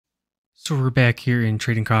So we're back here in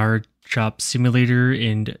Trading Card Shop Simulator,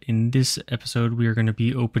 and in this episode we are going to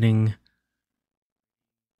be opening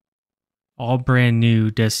all brand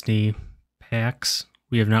new Destiny packs.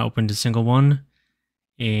 We have not opened a single one,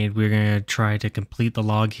 and we're going to try to complete the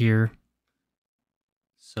log here.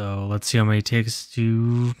 So let's see how many it takes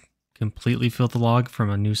to completely fill the log from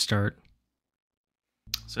a new start.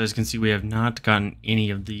 So as you can see, we have not gotten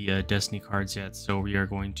any of the Destiny cards yet, so we are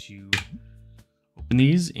going to open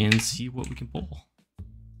these and see what we can pull.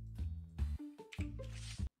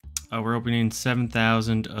 We're opening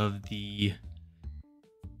 7,000 of the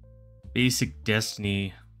basic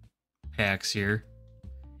Destiny packs here,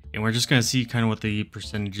 and we're just going to see kind of what the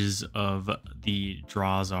percentages of the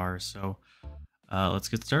draws are. So let's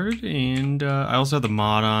get started. And I also have the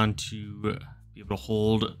mod on to be able to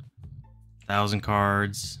hold 1,000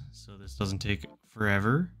 cards, so this doesn't take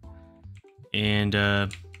forever. And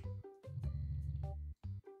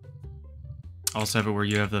also have it where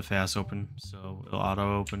you have the fast open, so it'll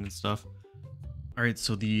auto open and stuff. Alright,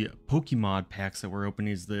 so the Pokemon packs that we're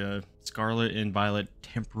opening is the Scarlet and Violet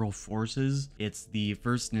Temporal Forces. It's the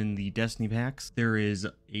first in the Destiny packs. There is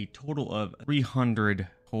a total of 300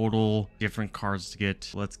 total different cards to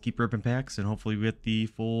get. Let's keep ripping packs and hopefully we get the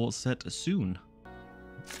full set soon.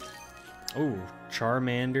 Oh,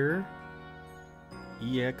 Charmander,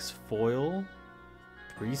 EX Foil,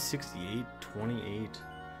 368.28.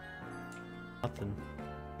 Nothing.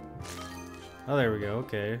 Oh, there we go.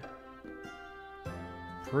 Okay.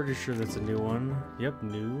 Pretty sure that's a new one. Yep,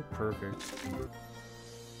 new. Perfect.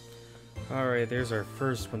 Alright, there's our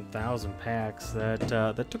first 1,000 packs.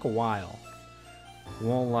 That took a while.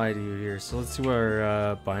 Won't lie to you here. So let's see what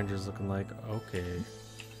our binder's looking like. Okay.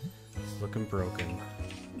 It's looking broken.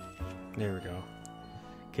 There we go.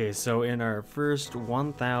 Okay, so in our first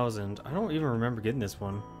 1,000, I don't even remember getting this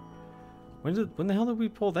one. When the hell did we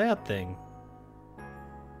pull that thing?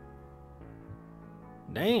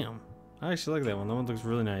 Damn, I actually like that one. That one looks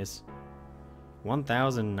really nice.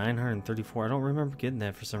 1,934. I don't remember getting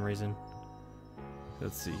that for some reason.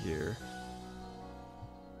 Let's see here.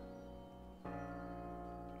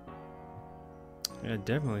 Yeah,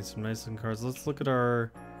 definitely some nice looking cards. Let's look at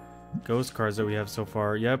our ghost cards that we have so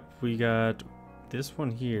far. Yep, we got this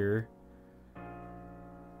one here.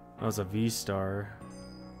 That was a V-Star.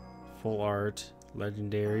 Full art.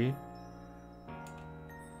 Legendary.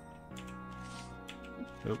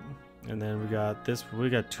 Oh, and then we got this. We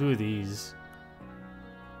got two of these.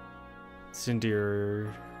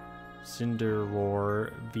 Cinder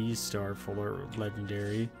Roar V-Star Fuller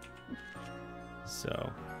Legendary.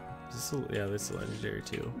 So, this is legendary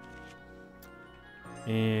too.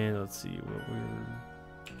 And let's see what we're.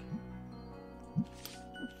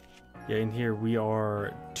 Yeah, in here we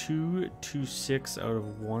are 226 out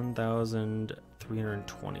of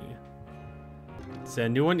 1,320. Is that a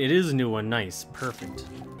new one? It is a new one. Nice. Perfect.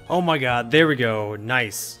 Oh my god. There we go.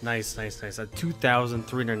 Nice. Nice, nice, nice. A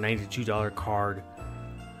 $2,392 card.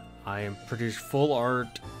 I am pretty sure full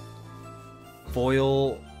art.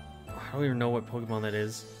 Foil. I don't even know what Pokemon that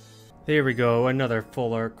is. There we go. Another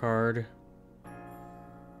full art card.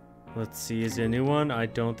 Let's see. Is it a new one? I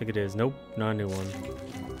don't think it is. Nope. Not a new one.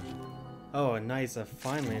 Oh, nice.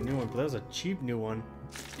 Finally a new one. But that was a cheap new one.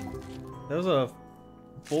 That was a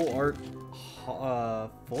full art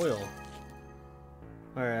foil.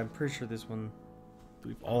 Alright, I'm pretty sure this one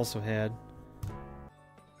we've also had.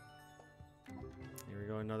 Here we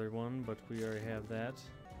go, another one, but we already have that.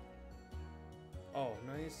 Oh,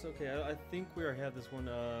 nice. Okay, I think we already have this one,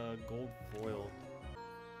 gold foil.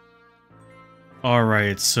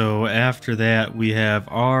 Alright, so after that we have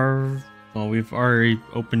our... Well, we've already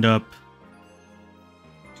opened up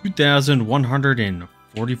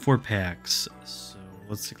 2,144 packs. So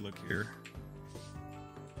let's take a look here.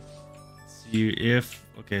 See if...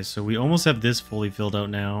 Okay, so we almost have this fully filled out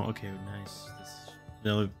now. Okay, nice.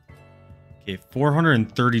 Okay,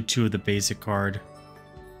 432 of the basic card.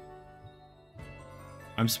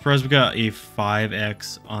 I'm surprised we got a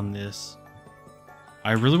 5X on this.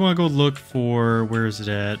 I really want to go look for... Where is it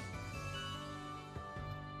at?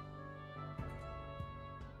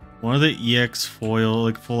 One of the EX foil,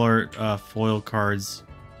 like full art foil cards.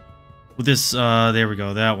 With this, there we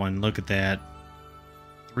go, that one. Look at that.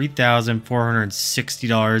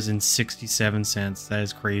 $3,460.67. That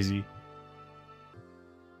is crazy.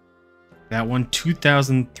 That one,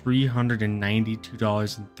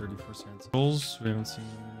 $2,392.34. We haven't seen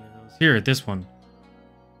any of those. Here, this one.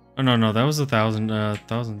 Oh no, that was a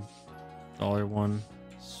 $1,000 one.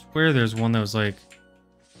 I swear there's one that was like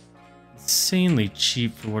insanely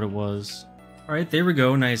cheap for what it was. All right, there we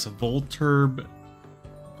go. Nice Volturb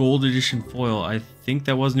Gold edition foil. I think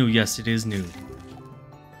that was new. Yes, it is new.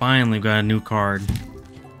 Finally got a new card.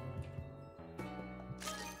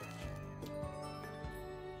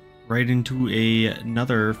 Right into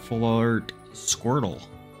another full art Squirtle.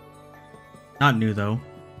 Not new though.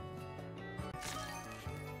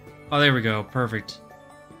 Oh, there we go. Perfect.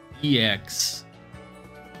 EX.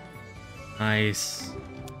 Nice.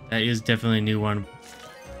 That is definitely a new one.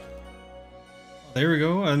 There we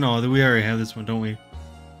go. I don't know. We already have this one, don't we?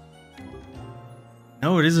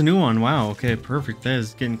 No, it is a new one. Wow. Okay, perfect. That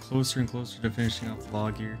is getting closer and closer to finishing off the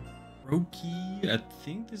log here. Roki. I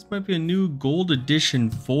think this might be a new gold edition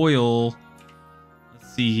foil.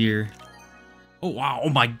 Let's see here. Oh, wow. Oh,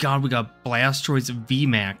 my God. We got Blastoise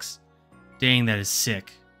VMAX. Dang, that is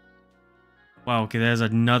sick. Wow. Okay, that is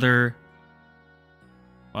another...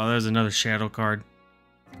 Wow, there's another shadow card.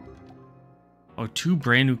 Oh, 2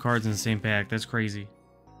 brand new cards in the same pack. That's crazy.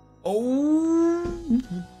 Oh,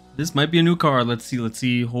 this might be a new card. Let's see. Let's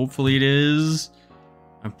see. Hopefully it is.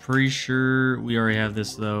 I'm pretty sure we already have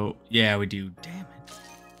this though. Yeah, we do. Damn it.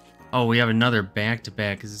 Oh, we have another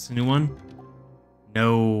back-to-back. Is this a new one?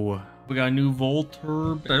 No. We got a new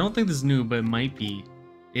Voltorb. I don't think this is new, but it might be.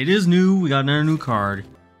 It is new. We got another new card.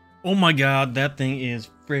 Oh my God, that thing is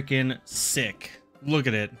freaking sick. Look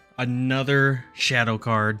at it. Another shadow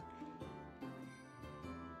card.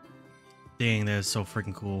 Dang, that is so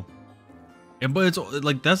freaking cool. And, but it's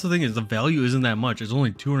like, that's the thing, is the value isn't that much. It's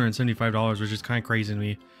only $275, which is kind of crazy to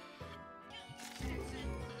me.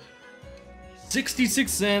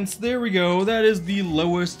 66 cents. There we go. That is the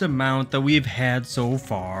lowest amount that we've had so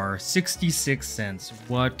far. 66 cents.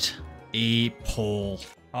 What a pull.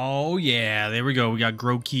 Oh yeah, there we go. We got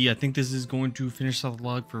Grookey. I think this is going to finish off the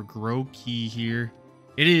log for Grookey here.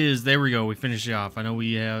 It is. There we go. We finished it off. I know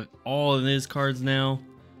we have all of his cards now.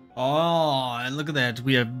 Oh, and look at that.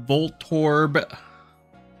 We have Voltorb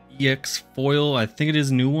EX foil. I think it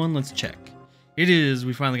is a new one. Let's check. It is.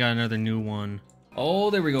 We finally got another new one. Oh,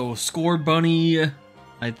 there we go. Score Bunny.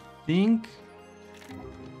 I think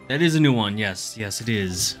that is a new one. Yes, yes, it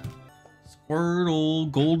is.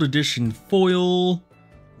 Squirtle Gold Edition foil.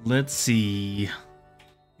 Let's see.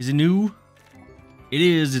 Is it new? It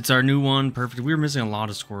is. It's our new one. Perfect. We were missing a lot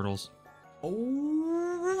of Squirtles.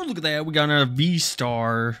 Oh, look at that. We got another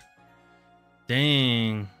V-Star.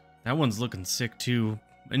 Dang. That one's looking sick too.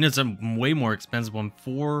 And it's a way more expensive one.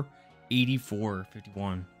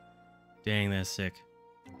 $484.51. Dang, that's sick.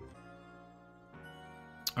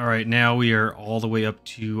 Alright, now we are all the way up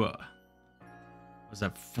to... was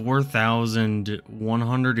that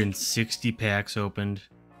 4,160 packs opened.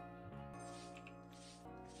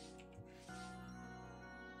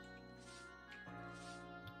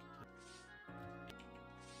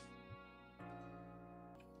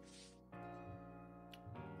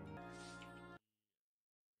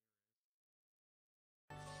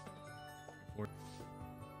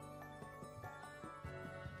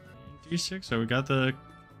 D6, so we got the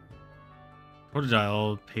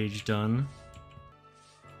Totodile page done.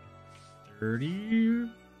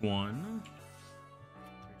 31.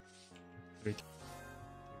 32.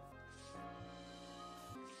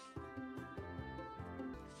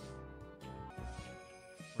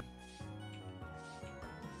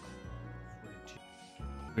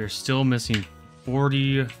 We're still missing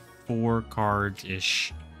 44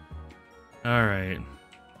 cards-ish. Alright.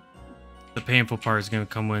 The painful part is going to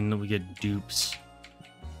come when we get dupes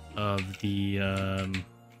of the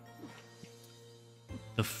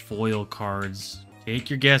foil cards. Take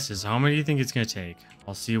your guesses. How many do you think it's going to take?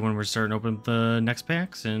 I'll see you when we're starting to open the next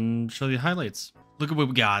packs and show you the highlights. Look at what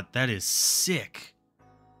we got. That is sick.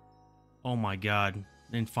 Oh my God.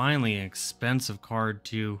 And finally, an expensive card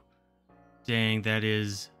too. Dang, that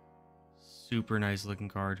is super nice looking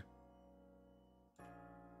card.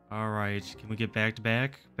 Alright, can we get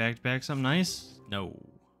back-to-back? Back-to-back something nice? No.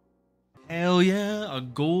 Hell yeah, a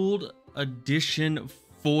gold edition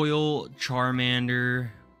foil Charmander.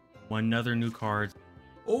 Another new card.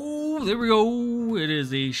 Oh, there we go. It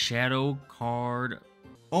is a shadow card.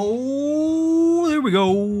 Oh, there we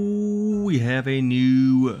go. We have a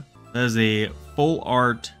new... That is a full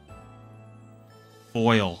art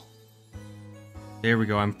foil. There we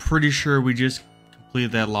go. I'm pretty sure we just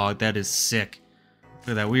completed that log. That is sick. Look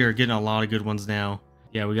at that. We are getting a lot of good ones now.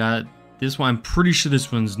 Yeah, we got this one. I'm pretty sure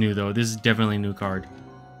this one's new, though. This is definitely a new card.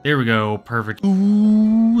 There we go. Perfect.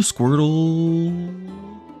 Ooh, Squirtle.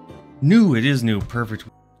 New. It is new. Perfect.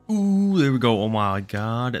 Ooh, there we go. Oh, my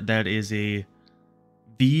God. That is a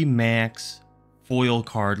VMAX foil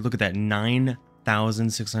card. Look at that.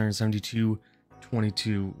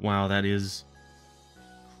 9,672.22. Wow, that is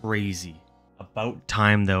crazy. About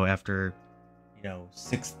time, though, after...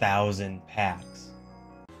 6,000 packs.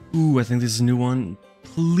 Ooh, I think this is a new one.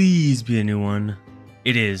 Please be a new one.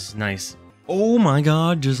 It is. Nice. Oh my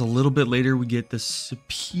god, just a little bit later we get the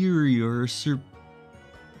Superior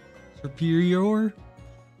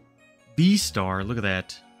V-Star. Look at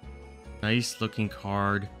that. Nice looking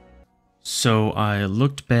card. So I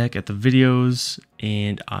looked back at the videos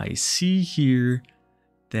and I see here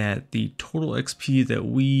that the total XP that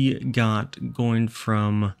we got going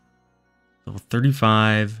from level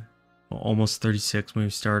 35, well, almost 36 when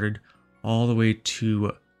we started, all the way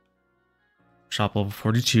to shop level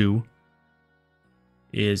 42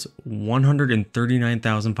 is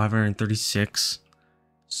 139,536.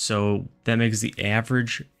 So that makes the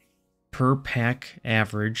average per pack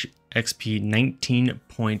average XP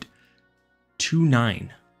 19.29.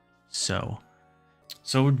 So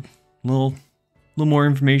little more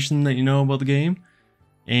information that you know about the game.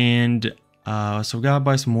 And so we gotta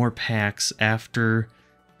buy some more packs after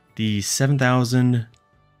the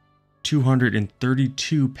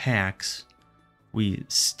 7,232 packs. We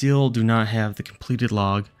still do not have the completed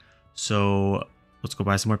log, so let's go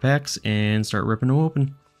buy some more packs and start ripping them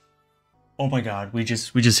open. Oh my god, we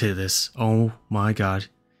just hit this. Oh my god.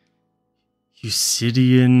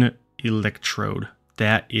 Eucidian Electrode.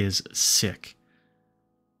 That is sick.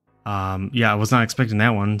 Yeah, I was not expecting that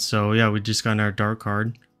one. So yeah, we just got our dark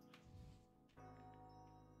card.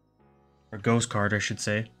 Or ghost card, I should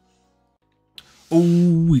say.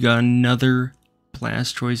 Oh, we got another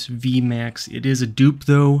Blastoise VMAX. It is a dupe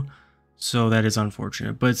though, so that is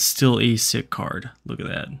unfortunate, but it's still a sick card. Look at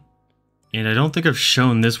that. And I don't think I've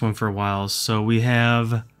shown this one for a while. So we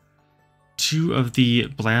have two of the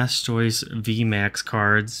Blastoise VMAX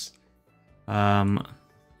cards. And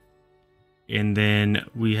then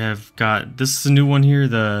we have got, this is a new one here,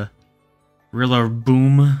 the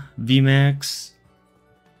Rillaboom VMAX.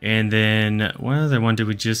 And then, what other one did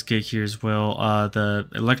we just get here as well? The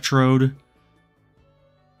Electrode.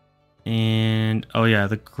 And, oh yeah,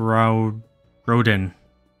 the Groudon.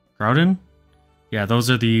 Groudon? Yeah, those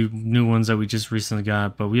are the new ones that we just recently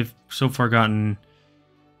got. But we have so far gotten,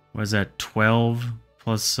 what is that, 12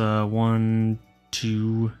 plus 1,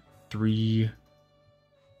 2, 3.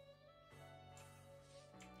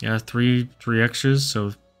 Yeah, three extras,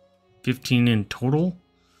 so 15 in total.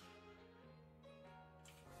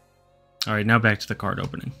 Alright, now back to the card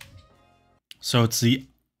opening. So it's the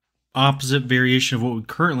opposite variation of what we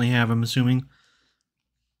currently have, I'm assuming.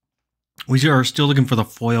 We are still looking for the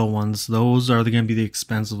foil ones. Those are going to be the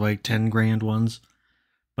expensive, like 10 grand ones.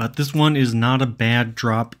 But this one is not a bad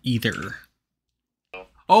drop either.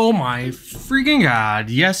 Oh my freaking god.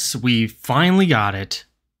 Yes, we finally got it.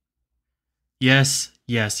 Yes.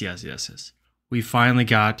 We finally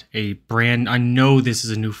got a brand. I know this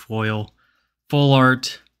is a new foil. Full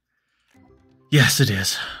art. Yes, it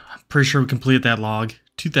is. I'm pretty sure we completed that log.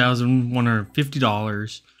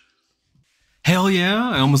 $2,150. Hell yeah,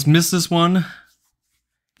 I almost missed this one.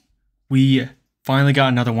 We finally got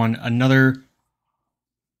another one. Another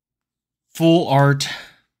full art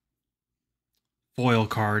foil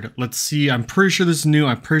card. Let's see. I'm pretty sure this is new.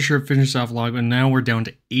 I'm pretty sure it finished off log, but now we're down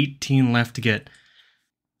to 18 left to get.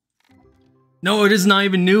 No, it is not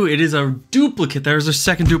even new. It is a duplicate. There's a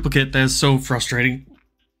second duplicate. That is so frustrating.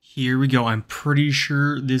 Here we go. I'm pretty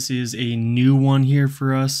sure this is a new one here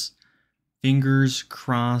for us. Fingers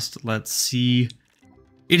crossed. Let's see.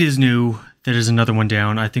 It is new. That is another one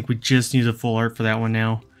down. I think we just need a full art for that one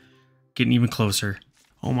now. Getting even closer.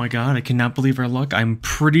 Oh my god, I cannot believe our luck. I'm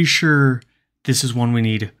pretty sure this is one we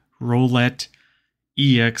need. Rowlet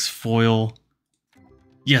EX foil.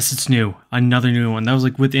 Yes, it's new. Another new one. That was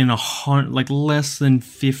like within like less than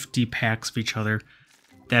 50 packs of each other.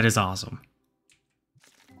 That is awesome.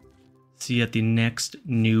 See you at the next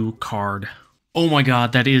new card. Oh my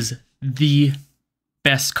god, that is the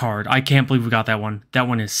best card. I can't believe we got that one. That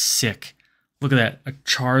one is sick. Look at that. A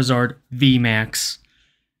Charizard VMAX.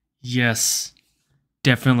 Yes.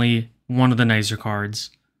 Definitely one of the nicer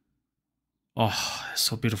cards. Oh,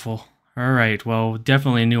 so beautiful. Alright, well,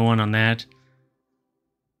 definitely a new one on that.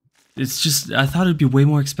 It's just, I thought it'd be way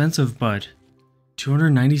more expensive, but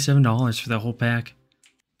 $297 for that whole pack.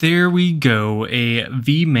 There we go, a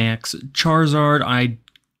VMAX Charizard. I'm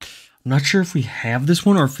not sure if we have this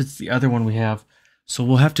one or if it's the other one we have. So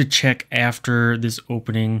we'll have to check after this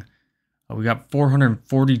opening. We got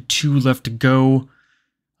 442 left to go.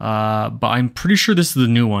 But I'm pretty sure this is the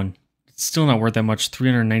new one. It's still not worth that much,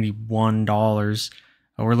 $391.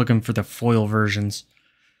 We're looking for the foil versions.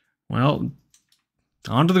 Well,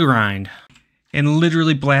 on to the grind. And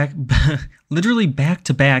literally literally back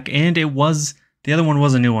to back, and it was, the other one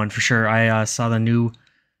was a new one for sure. I saw the new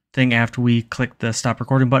thing after we click the stop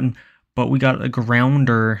recording button, but we got a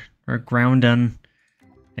grounder or groundon,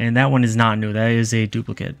 and that one is not new. That is a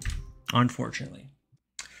duplicate, unfortunately.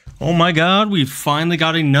 Oh my god, we finally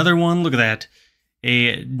got another one. Look at that.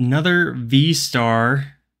 Another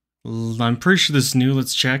V-Star. I'm pretty sure this is new.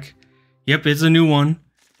 Let's check. Yep, it's a new one.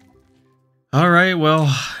 Alright,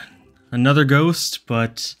 well, another ghost,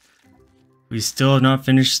 but we still have not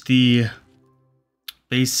finished the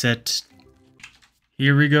base set.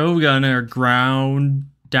 Here we go. We got another ground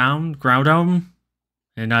down.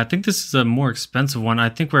 And I think this is a more expensive one. I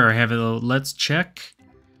think where I have it, let's check.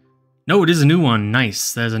 No, it is a new one.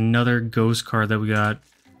 Nice. There's another ghost card that we got.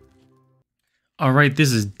 Alright,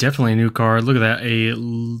 this is definitely a new card. Look at that.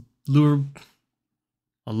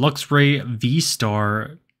 A Luxray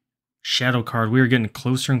V-Star shadow card. We are getting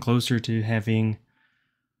closer and closer to having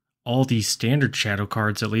all the standard shadow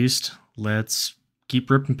cards, at least. Let's keep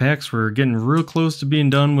ripping packs. We're getting real close to being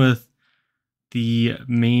done with the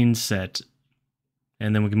main set.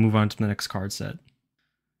 And then we can move on to the next card set.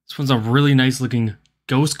 This one's a really nice looking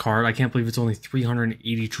ghost card. I can't believe it's only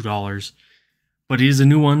 $382. But it is a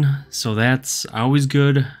new one, so that's always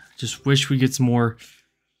good. Just wish we get some more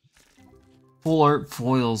full art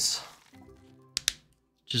foils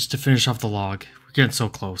just to finish off the log. We're getting so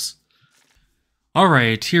close.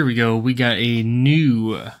 Alright, here we go. We got a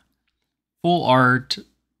new full art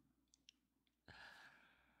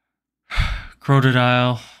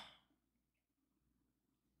crocodile,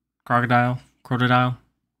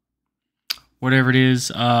 whatever it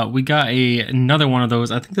is. We got another one of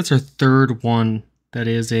those. I think that's our third one that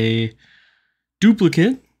is a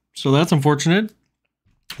duplicate, so that's unfortunate.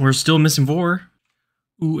 We're still missing 4.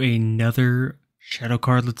 Ooh, another shadow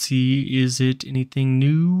card. Let's see, is it anything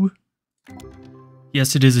new?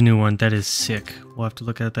 Yes, it is a new one. That is sick. We'll have to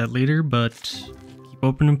look at that later, but keep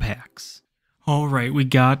opening packs. Alright, we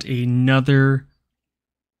got another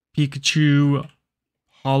Pikachu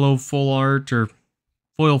holo full art, or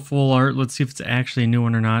foil full art. Let's see if it's actually a new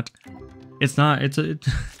one or not. It's not. It's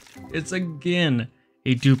again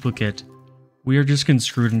a duplicate. We are just getting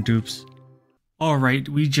screwed in dupes. Alright,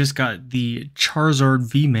 we just got the Charizard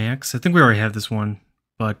VMAX. I think we already have this one,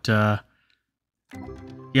 but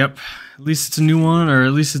yep, at least it's a new one, or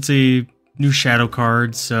at least it's a new shadow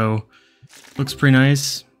card, so looks pretty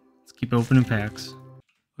nice. Let's keep opening packs.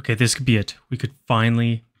 Okay, this could be it. We could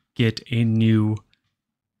finally get a new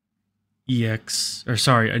a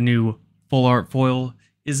new full art foil.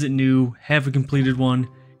 Is it new? Have a completed one?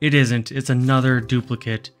 It isn't. It's another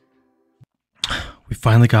duplicate. We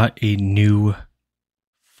finally got a new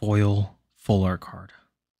foil full art card.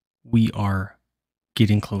 We are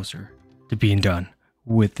getting closer to being done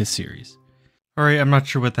with this series. Alright, I'm not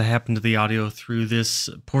sure what happened to the audio through this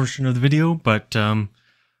portion of the video, but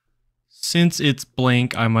since it's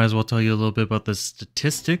blank, I might as well tell you a little bit about the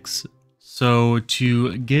statistics. So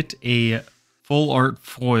to get a full art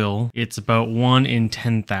foil, it's about 1 in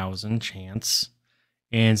 10,000 chance.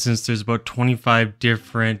 And since there's about 25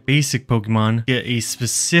 different basic Pokemon, get a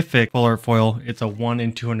specific full art foil, it's a 1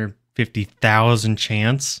 in 250,000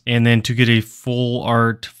 chance. And then to get a full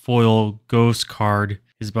art foil ghost card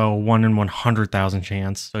is about a 1 in 100,000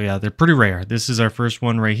 chance. So yeah, they're pretty rare. This is our first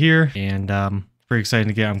one right here, and pretty excited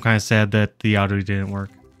to get. I'm kind of sad that the audio didn't work.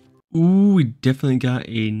 Ooh, we definitely got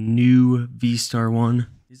a new V-Star one.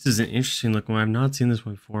 This is an interesting looking one. I've not seen this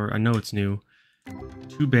one before. I know it's new.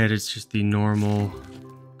 Too bad it's just the normal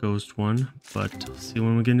ghost one, but I'll see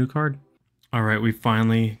when we get a new card. Alright, we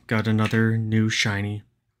finally got another new shiny.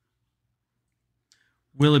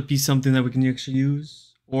 Will it be something that we can actually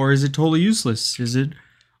use? Or is it totally useless? Is it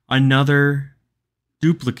another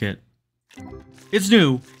duplicate? It's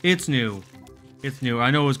new! It's new! It's new. I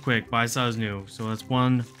know it was quick, but I saw it was new. So that's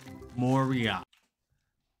one more we got.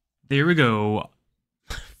 There we go.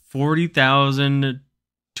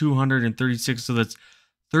 40,236. So that's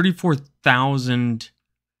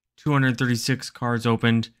 34,236 cards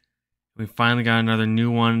opened. We finally got another new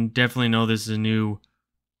one. Definitely know this is a new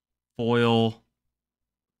foil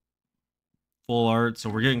full art. So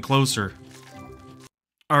we're getting closer.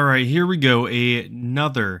 Alright, here we go.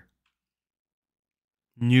 Another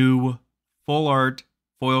new full art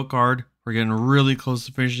foil card. We're getting really close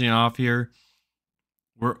to finishing off here.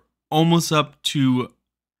 We're almost up to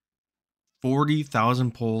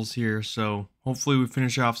 40,000 pulls here, so hopefully we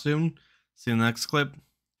finish off soon. See you in the next clip.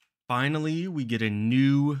 Finally, we get a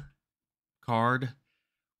new card.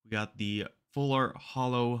 We got the full art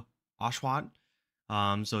holo Oshawott.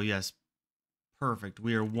 So yes, perfect.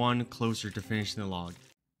 We are one closer to finishing the log.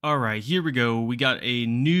 All right, here we go. We got a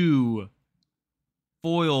new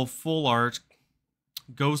foil full art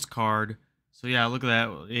ghost card. So yeah, look at that.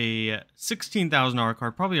 A $16,000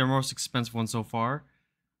 card, probably our most expensive one so far.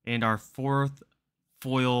 And our 4th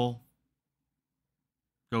foil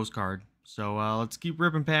ghost card. So let's keep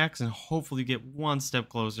ripping packs and hopefully get one step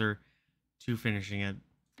closer to finishing it.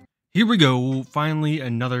 Here we go. Finally,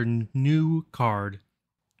 another new card.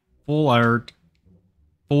 Full art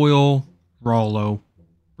foil Rolo.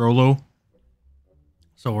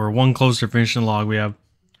 So we're one closer to finishing the log. We have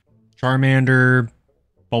Charmander,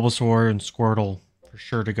 Bulbasaur, and Squirtle for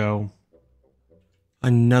sure to go.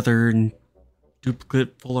 Another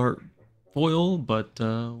duplicate full art foil, but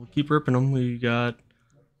we'll keep ripping them. We got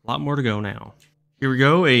a lot more to go now. Here we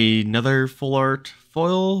go, another full art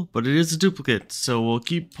foil, but it is a duplicate, so we'll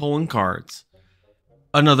keep pulling cards.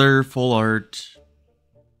 Another full art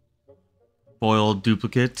foil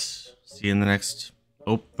duplicate. See you in the next,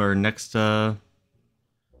 hopefully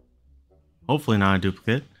not a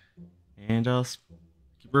duplicate. And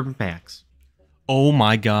keep ripping packs. Oh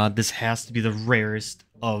my god, this has to be the rarest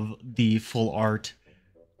of the full art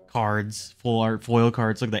cards, full art foil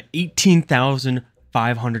cards. Look at that,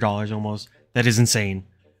 $18,500 almost. That is insane.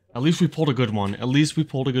 At least we pulled a good one. At least we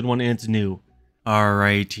pulled a good one and it's new. All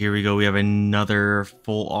right, here we go. We have another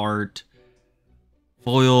full art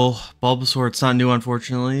foil Bulbasaur. It's not new,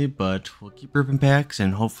 unfortunately, but we'll keep ripping packs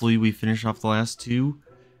and hopefully we finish off the last two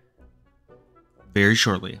very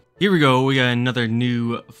shortly. Here we go. We got another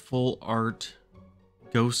new full art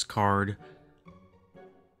ghost card,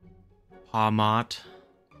 Pawmot.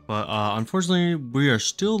 But unfortunately, we are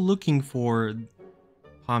still looking for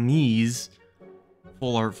Pawmi's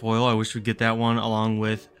full art foil. I wish we'd get that one along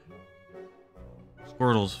with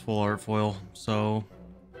Squirtle's full art foil. So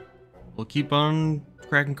we'll keep on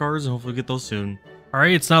cracking cards and hopefully get those soon.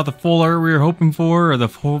 Alright, it's not the full art we were hoping for, or the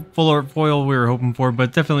full art foil we were hoping for,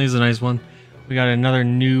 but definitely is a nice one. We got another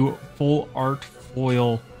new full art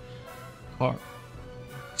foil card.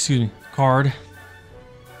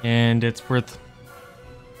 And it's worth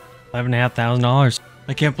 $11,500.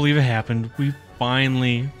 I can't believe it happened. We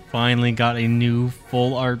finally got a new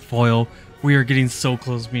full art foil. We are getting so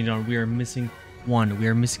close to being done. We are missing one. We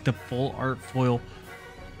are missing the full art foil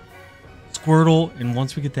Squirtle, and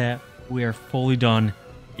once we get that, we are fully done,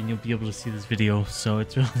 and you'll be able to see this video. So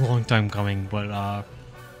it's been a long time coming, but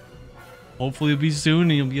hopefully it'll be soon,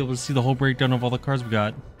 and you'll be able to see the whole breakdown of all the cards we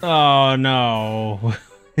got. Oh no,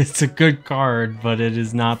 it's a good card, but it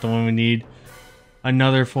is not the one we need.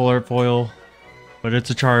 Another full art foil, but it's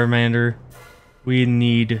a Charmander. We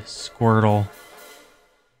need Squirtle.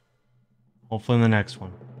 Hopefully in the next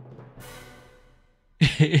one.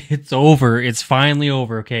 It's over. It's finally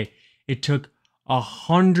over. Okay. It took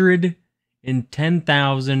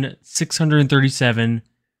 110,637.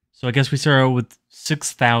 So I guess we started out with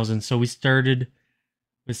 6,000. So we started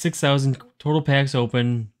with 6,000 total packs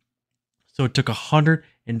open. So it took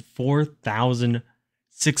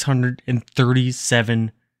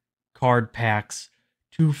 104,637 card packs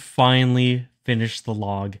to finally finish the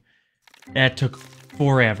log. That took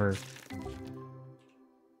forever.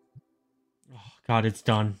 Oh god, it's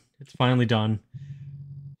done. It's finally done.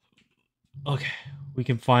 Okay, we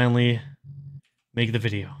can finally make the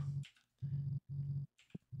video.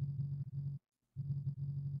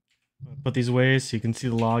 Put these away so you can see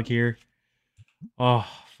the log here. Oh,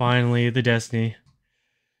 finally, the Destiny.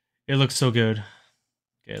 It looks so good.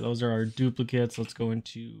 Okay, those are our duplicates. Let's go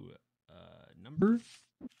into number.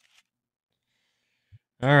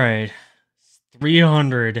 All right,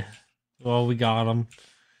 300. Well, we got them.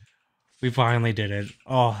 We finally did it.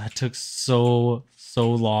 Oh, that took so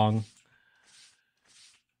long.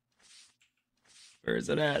 Where is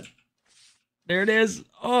it at? There it is.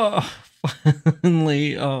 Oh,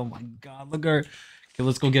 finally. Oh my god, look our. Okay,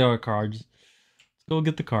 let's go get our cards. Let's go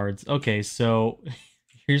get the cards. Okay, so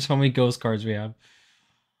here's how many ghost cards we have.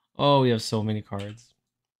 Oh, we have so many cards.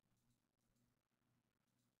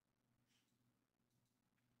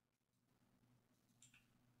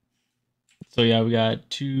 So yeah, we got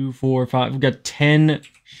 2, 4, 5. We got 10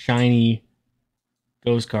 shiny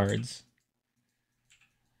ghost cards.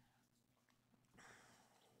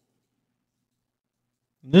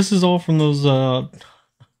 This is all from those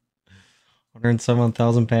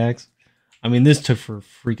 107,000 packs. I mean, this took for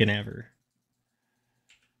freaking ever.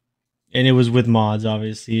 And it was with mods,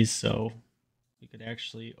 obviously, so we could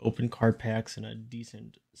actually open card packs in a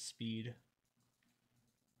decent speed.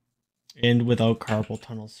 And without carpal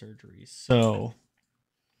tunnel surgery. So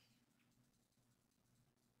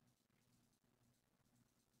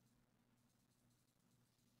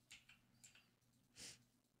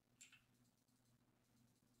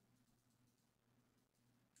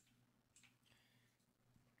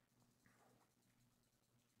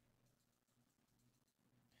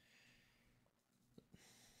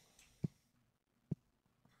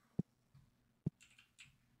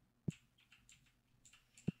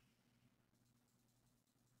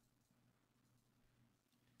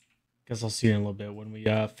guess I'll see you in a little bit when we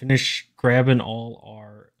finish grabbing all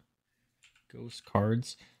our ghost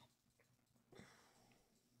cards.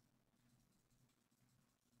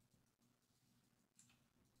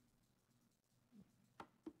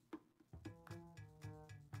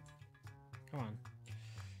 Come on.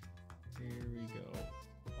 There we go.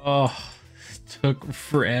 Oh, it took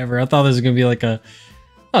forever. I thought this was gonna be like a.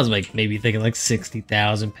 I was like maybe thinking like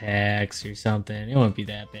 60,000 packs or something. It wouldn't be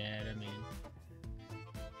that bad. I mean,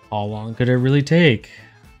 how long could it really take?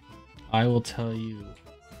 I will tell you.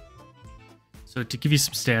 So to give you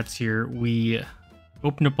some stats here, we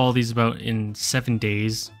opened up all these about in 7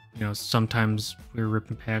 days. You know, sometimes we were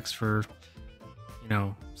ripping packs for, you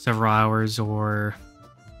know, several hours, or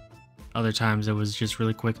other times it was just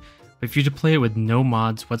really quick. But if you play it with no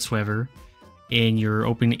mods whatsoever, and you're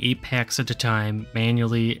opening 8 packs at a time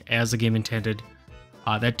manually as the game intended,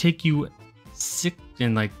 that take you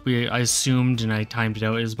I assumed and I timed it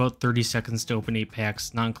out, it was about 30 seconds to open 8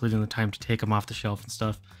 packs, not including the time to take them off the shelf and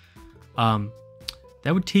stuff.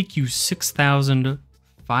 That would take you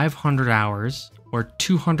 6,500 hours, or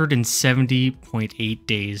 270.8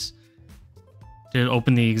 days, to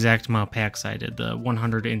open the exact amount of packs I did, the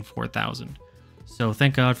 104,000. So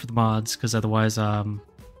thank God for the mods, because otherwise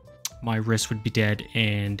my wrist would be dead,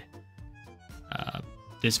 and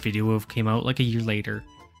this video would have came out like a year later.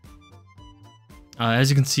 As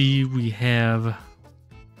you can see, we have a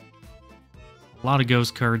lot of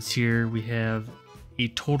ghost cards here. We have a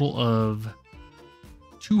total of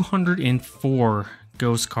 204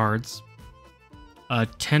 ghost cards.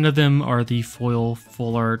 10 of them are the foil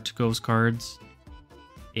full art ghost cards,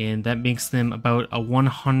 and that makes them about a 1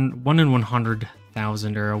 in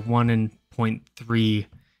 100,000, or a 1 in 0.3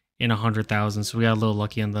 in 100,000. So we got a little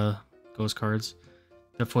lucky on the ghost cards,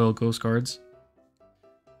 the foil ghost cards.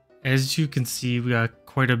 As you can see, we got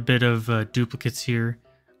quite a bit of duplicates here.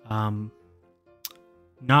 Not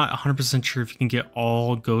 100% sure if you can get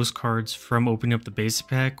all ghost cards from opening up the basic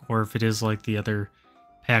pack, or if it is like the other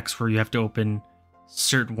packs where you have to open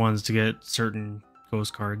certain ones to get certain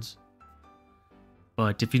ghost cards.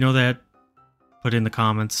 But if you know that, put it in the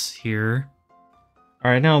comments here.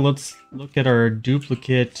 Alright, now let's look at our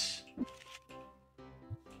duplicate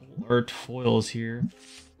art foils here.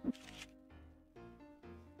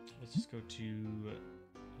 Let's just go to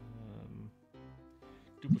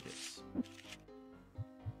duplicates.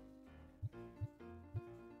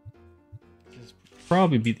 This would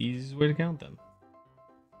probably be the easiest way to count them.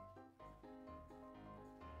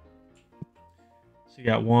 So you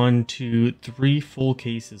got 1, 2, 3 full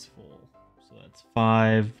cases full. So that's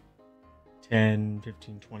 5, 10,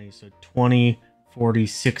 15, 20. So 20, 40,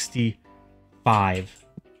 65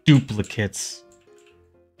 duplicates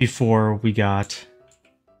before we got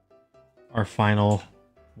our final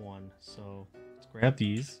one. So let's grab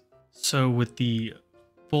these. So with the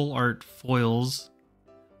full art foils,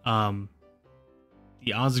 the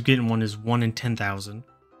odds of getting one is 1 in 10,000 to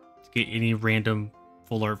get any random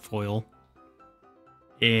full art foil.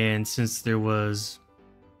 And since there was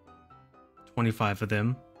 25 of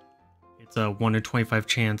them, it's a 1 in 25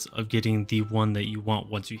 chance of getting the one that you want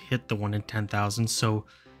once you hit the 1 in 10,000. So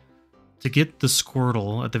to get the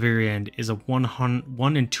Squirtle at the very end is a 1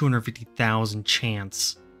 in 250,000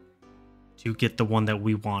 chance to get the one that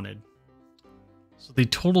we wanted. So the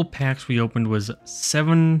total packs we opened was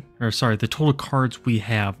the total cards we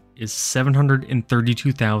have is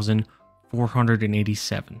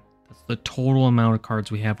 732,487. That's the total amount of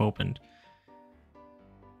cards we have opened.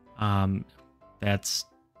 That's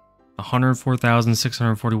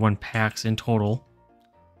 104,641 packs in total.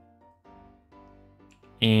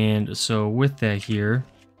 And so with that here,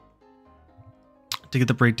 to get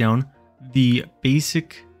the breakdown, the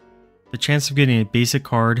chance of getting a basic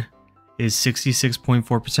card is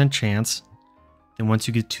 66.4% chance. Then once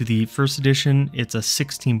you get to the first edition, it's a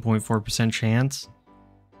 16.4% chance.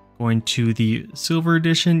 Going to the silver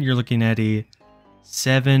edition, you're looking at a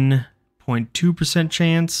 7.2%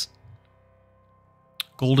 chance.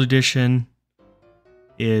 Gold edition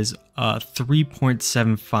is a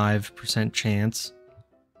 3.75% chance.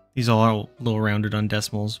 These all are a little rounded on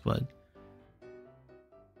decimals, but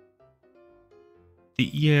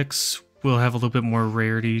the EX will have a little bit more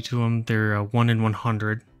rarity to them. They're a 1 in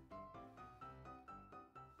 100.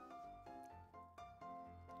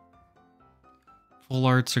 Full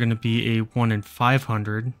arts are going to be a 1 in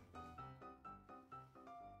 500,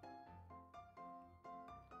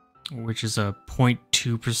 which is a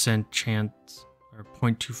 0.2% chance, or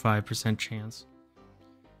 0.25% chance.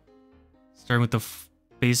 Starting with the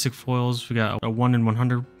basic foils, we got a 1 in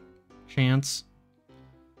 100 chance,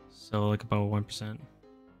 so like about 1%.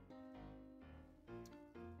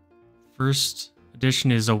 First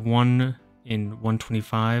edition is a 1 in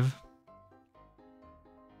 125.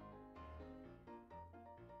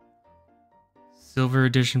 Silver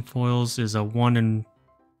edition foils is a 1 in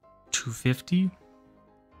 250.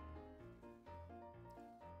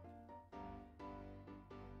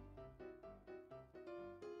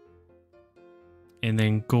 And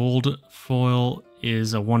then gold foil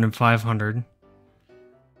is a 1 in 500.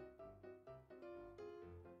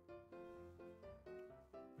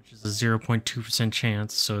 Which is a 0.2%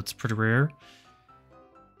 chance, so it's pretty rare.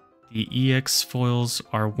 The EX foils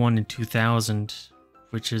are 1 in 2000,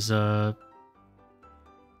 which is a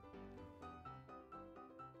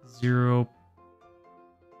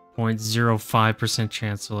 0.05%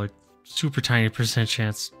 chance, so like super tiny percent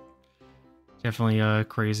chance. Definitely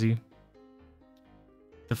crazy.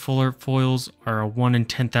 The full art foils are a 1 in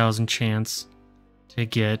 10,000 chance to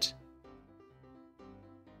get.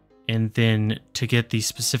 And then to get the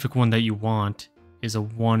specific one that you want is a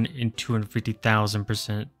 1 in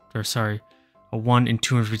 250,000%, or sorry, a 1 in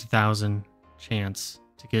 250,000 chance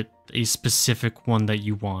to get a specific one that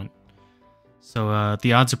you want. So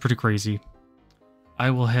the odds are pretty crazy. I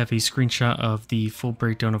will have a screenshot of the full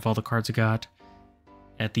breakdown of all the cards I got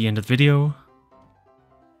at the end of the video.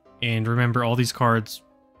 And remember, all these cards,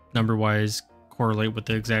 number-wise, correlate with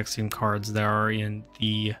the exact same cards that are in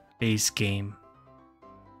the base game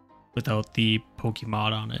without the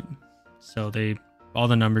Pokemon on it. So all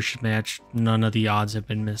the numbers should match. None of the odds have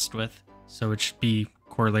been messed with. So it should be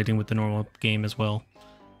correlating with the normal game as well.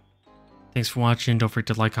 Thanks for watching. Don't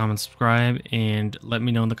forget to like, comment, subscribe, and let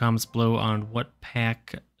me know in the comments below on what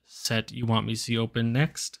pack set you want me to see open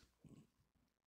next.